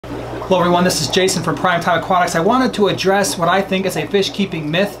Hello everyone, this is Jason from Primetime Aquatics. I wanted to address what I think is a fish keeping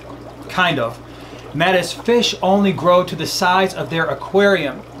myth, kind of. And that is fish only grow to the size of their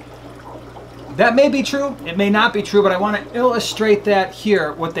aquarium. That may be true, it may not be true, but I want to illustrate that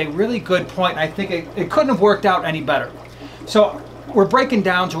here with a really good point. I think it couldn't have worked out any better. So we're breaking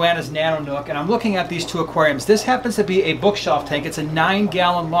down Joanna's Nano Nook and I'm looking at these two aquariums. This happens to be a bookshelf tank. It's a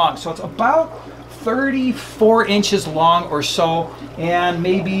 9-gallon long, so it's about 34 inches long or so, and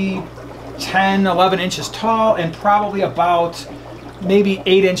maybe 10, 11 inches tall, and probably about maybe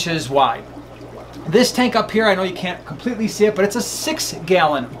 8 inches wide. This tank up here, I know you can't completely see it, but it's a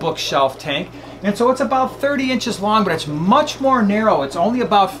 6-gallon bookshelf tank. And so it's about 30 inches long, but it's much more narrow. It's only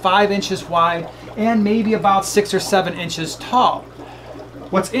about 5 inches wide and maybe about 6 or 7 inches tall.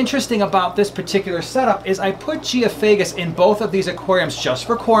 What's interesting about this particular setup is I put Geophagus in both of these aquariums just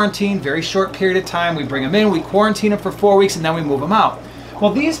for quarantine, very short period of time. We bring them in, we quarantine them for 4 weeks, and then we move them out.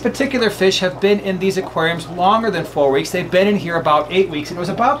 Well, these particular fish have been in these aquariums longer than 4 weeks. They've been in here about 8 weeks, and it was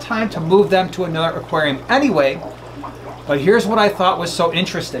about time to move them to another aquarium anyway. But here's what I thought was so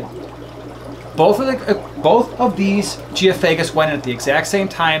interesting. Both of these Geophagus went in at the exact same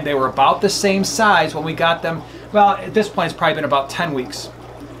time. They were about the same size when we got them. Well, at this point, it's probably been about 10 weeks.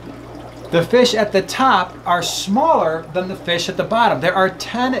 The fish at the top are smaller than the fish at the bottom. There are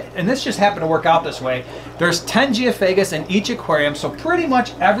 10, and this just happened to work out this way. There's 10 Geophagus in each aquarium, so pretty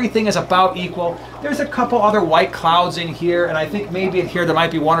much everything is about equal. There's a couple other white clouds in here, and I think maybe in here there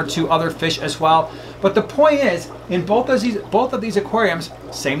might be 1 or 2 other fish as well. But the point is, in both of these aquariums,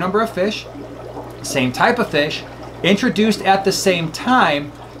 same number of fish, same type of fish, introduced at the same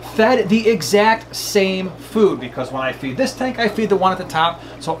time, fed the exact same food, because when I feed this tank, I feed the one at the top.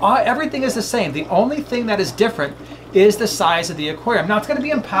 So everything is the same. The only thing that is different is the size of the aquarium. Now, it's going to be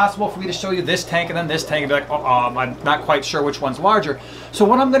impossible for me to show you this tank and then this tank and be like, I'm not quite sure which one's larger. So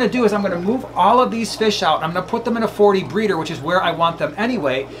what I'm going to do is I'm going to move all of these fish out. I'm going to put them in a 40 breeder, which is where I want them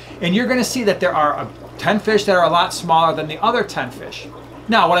anyway. And you're going to see that there are 10 fish that are a lot smaller than the other 10 fish.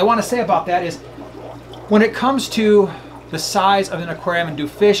 Now, what I want to say about that is when it comes to the size of an aquarium and do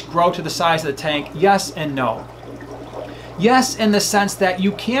fish grow to the size of the tank, yes and no. Yes, in the sense that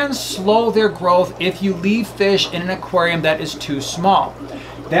you can slow their growth if you leave fish in an aquarium that is too small.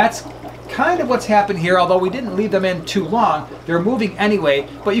 That's kind of what's happened here, although we didn't leave them in too long. They're moving anyway,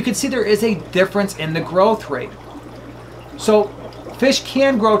 but you can see there is a difference in the growth rate. So fish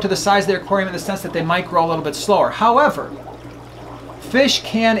can grow to the size of their aquarium in the sense that they might grow a little bit slower. However, fish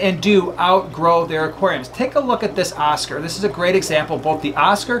can and do outgrow their aquariums. Take a look at this Oscar. This is a great example, both the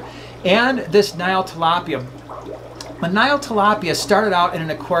Oscar and this Nile tilapia. The Nile tilapia started out in an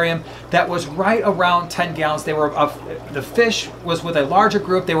aquarium that was right around 10 gallons. The fish was with a larger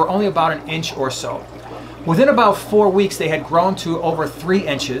group. They were only about 1 inch or so. Within about 4 weeks, they had grown to over 3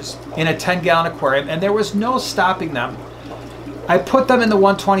 inches in a 10-gallon aquarium, and there was no stopping them. I put them in the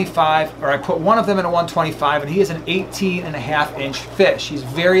 125, or I put one of them in a 125, and he is an 18.5-inch fish. He's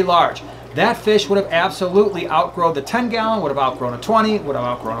very large. That fish would have absolutely outgrown the 10-gallon, would have outgrown a 20, would have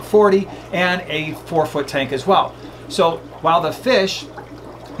outgrown a 40, and a 4-foot tank as well. So while the fish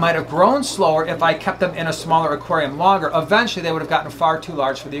might have grown slower if I kept them in a smaller aquarium longer, eventually they would have gotten far too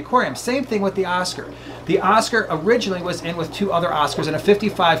large for the aquarium. Same thing with the Oscar. The Oscar originally was in with 2 other Oscars in a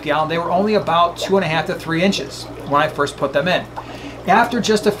 55-gallon. They were only about 2.5 to 3 inches when I first put them in. After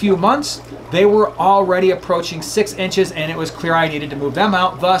just a few months, they were already approaching 6 inches, and it was clear I needed to move them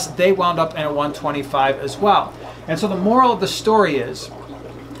out. Thus, they wound up in a 125 as well. And so the moral of the story is,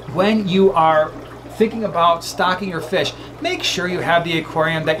 when you are thinking about stocking your fish, make sure you have the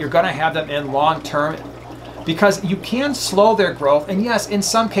aquarium that you're going to have them in long term, because you can slow their growth, and yes, in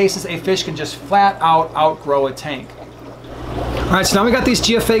some cases a fish can just flat out outgrow a tank. Alright, so now we got these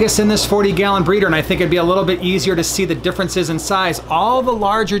Geophagus in this 40-gallon breeder, and I think it'd be a little bit easier to see the differences in size. All the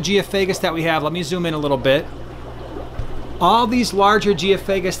larger Geophagus that we have, let me zoom in a little bit. All these larger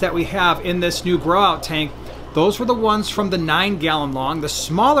Geophagus that we have in this new grow-out tank, those were the ones from the 9-gallon long. The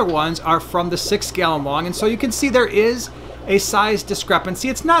smaller ones are from the 6-gallon long, and so you can see there is a size discrepancy.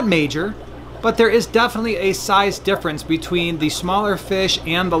 It's not major, but there is definitely a size difference between the smaller fish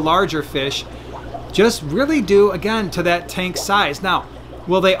and the larger fish, just really due, again, to that tank size. Now,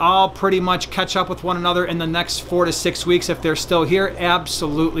 will they all pretty much catch up with one another in the next 4 to 6 weeks if they're still here?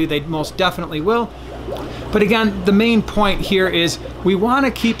 Absolutely, they most definitely will. But again, the main point here is we want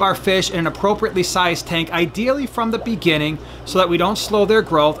to keep our fish in an appropriately sized tank, ideally from the beginning, so that we don't slow their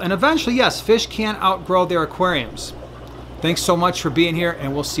growth. And eventually, yes, fish can outgrow their aquariums. Thanks so much for being here,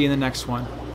 and we'll see you in the next one.